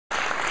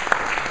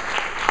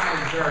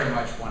very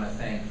much want to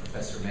thank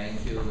Professor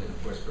Mankiw and,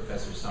 of course,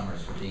 Professor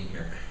Summers for being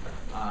here.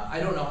 I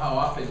don't know how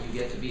often you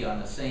get to be on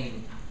the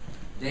same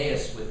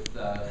dais with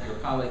your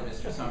colleague,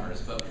 Mr.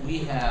 Summers, but we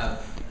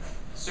have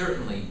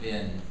certainly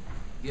been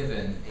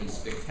given a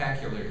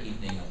spectacular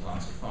evening of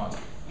lots of thoughts.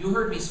 You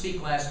heard me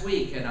speak last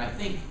week, and I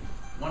think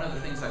one of the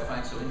things I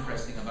find so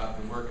interesting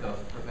about the work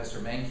of Professor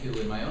Mankiw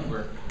and my own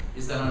work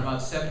is that on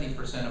about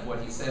 70% of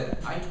what he said,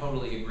 I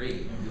totally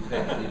agree. You've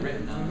actually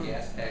written on the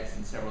gas tax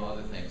and several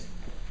other things.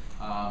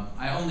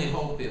 I only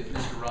hope if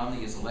Mr.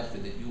 Romney is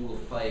elected that you will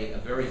play a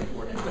very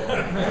important role.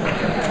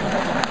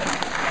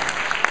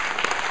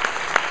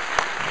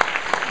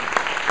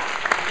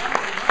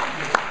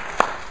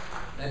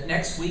 That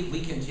next week we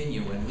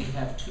continue, and we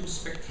have two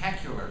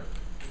spectacular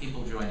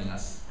people joining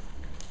us.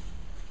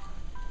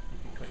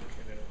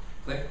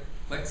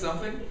 Click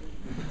something?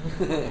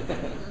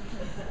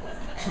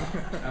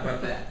 How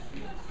about that?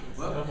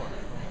 Whoa.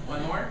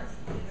 One more?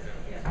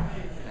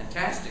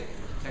 Fantastic.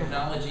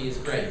 Technology is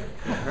great.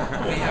 We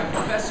have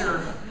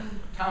Professor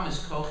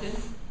Thomas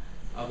Kochen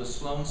of the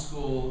Sloan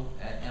School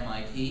at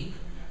MIT,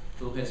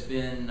 who has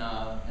been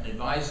an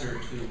advisor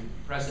to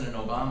President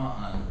Obama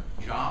on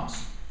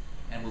jobs,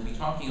 and we'll be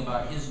talking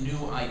about his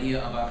new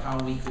idea about how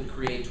we could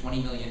create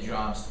 20 million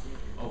jobs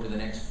over the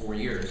next 4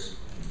 years.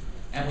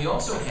 And we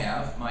also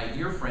have my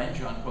dear friend,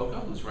 John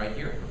Quokka, who's right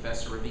here,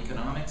 professor of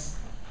economics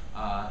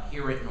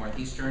here at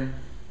Northeastern,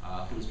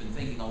 who's been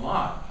thinking a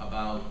lot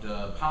about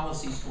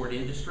policies toward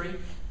industry.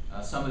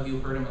 Some of you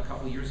heard him a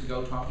couple of years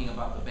ago talking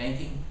about the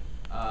banking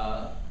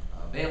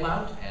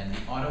bailout and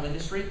the auto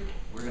industry.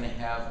 We're going to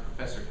have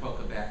Professor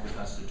Quokka back with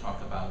us to talk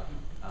about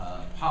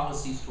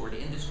policies toward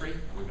industry.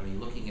 We're going to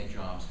be looking at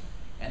jobs.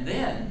 And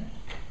then,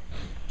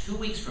 2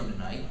 weeks from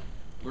tonight,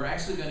 we're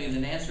actually going to get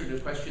an answer to a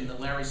question that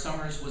Larry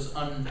Summers was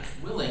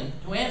unwilling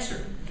to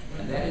answer,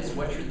 and that is,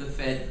 what should the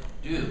Fed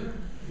do?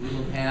 We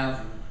will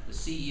have the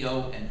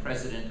CEO and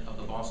president of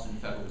the Boston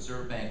Federal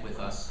Reserve Bank with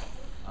us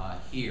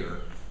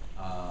here,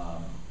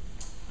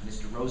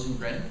 Mr.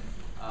 Rosengren,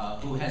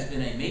 who has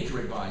been a major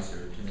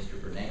advisor to Mr.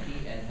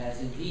 Bernanke and has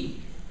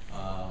indeed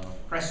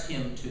pressed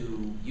him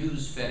to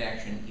use Fed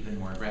action even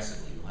more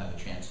aggressively. You'll have a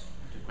chance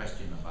to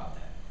question him about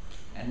that.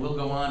 And we'll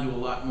go on to a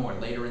lot more.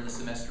 Later in the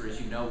semester,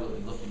 as you know, we'll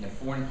be looking at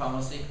foreign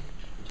policy,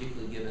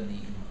 particularly given the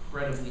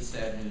incredibly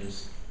sad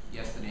news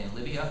yesterday in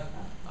Libya.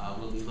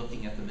 We'll be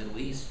looking at the Middle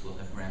East. We'll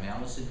have Graham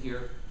Allison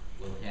here.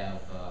 We'll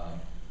have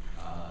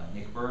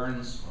Nick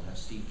Burns. We'll have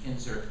Steve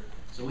Kinzer.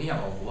 So we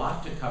have a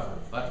lot to cover.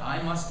 But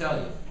I must tell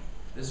you,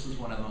 this was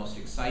one of the most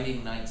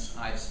exciting nights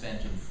I've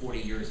spent in 40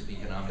 years of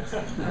economics.